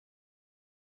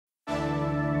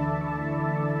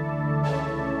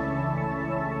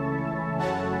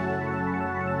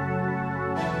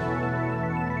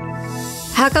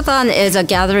Hackathon is a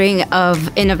gathering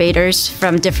of innovators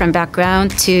from different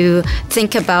backgrounds to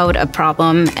think about a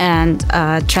problem and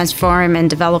transform and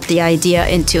develop the idea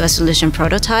into a solution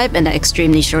prototype in an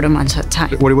extremely short amount of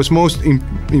time. What was most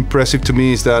impressive to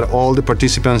me is that all the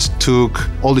participants took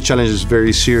all the challenges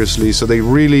very seriously. So they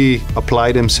really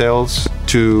applied themselves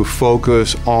to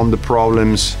focus on the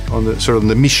problems, on the sort of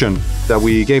the mission that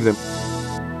we gave them.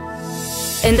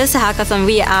 In this hackathon,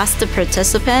 we asked the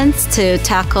participants to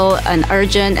tackle an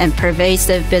urgent and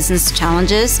pervasive business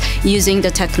challenges using the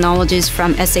technologies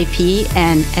from SAP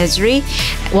and Esri,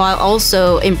 while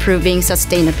also improving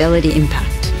sustainability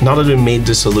impact. Now that we made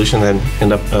the solution and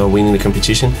end up winning the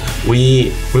competition,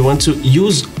 we want to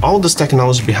use all this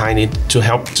technology behind it to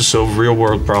help to solve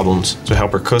real-world problems, to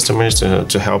help our customers,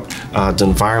 to help the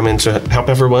environment, to help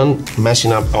everyone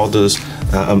matching up all those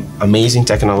amazing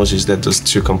technologies that those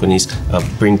two companies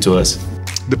bring to us.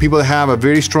 The people that have a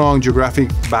very strong geographic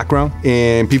background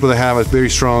and people that have a very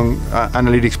strong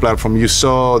analytics platform, you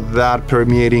saw that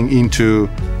permeating into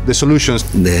the solutions.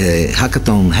 The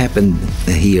hackathon happened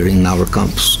here in our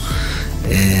campus,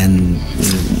 and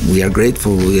we are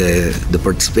grateful for the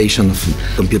participation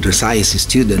of computer science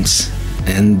students,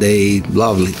 and they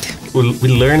loved it. We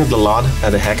learned a lot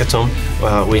at the hackathon.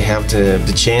 We have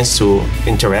the chance to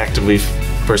interact with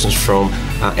persons from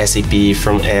SAP,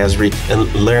 from Esri,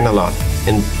 and learn a lot,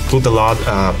 and put a lot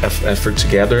of effort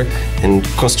together and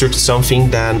construct something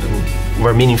that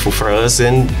were meaningful for us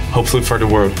and hopefully for the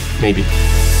world, maybe.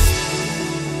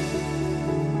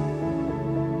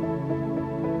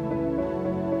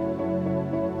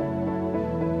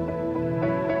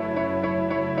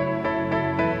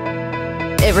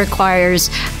 It requires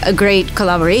a great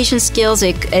collaboration skills.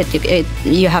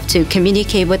 You have to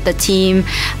communicate with the team.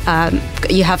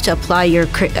 You have to apply your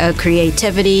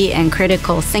creativity and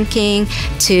critical thinking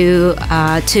to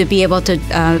be able to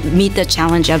meet the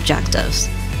challenge objectives.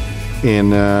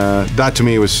 And that to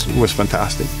me was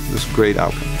fantastic. It was a great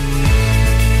outcome.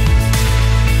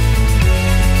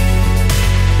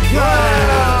 Yeah!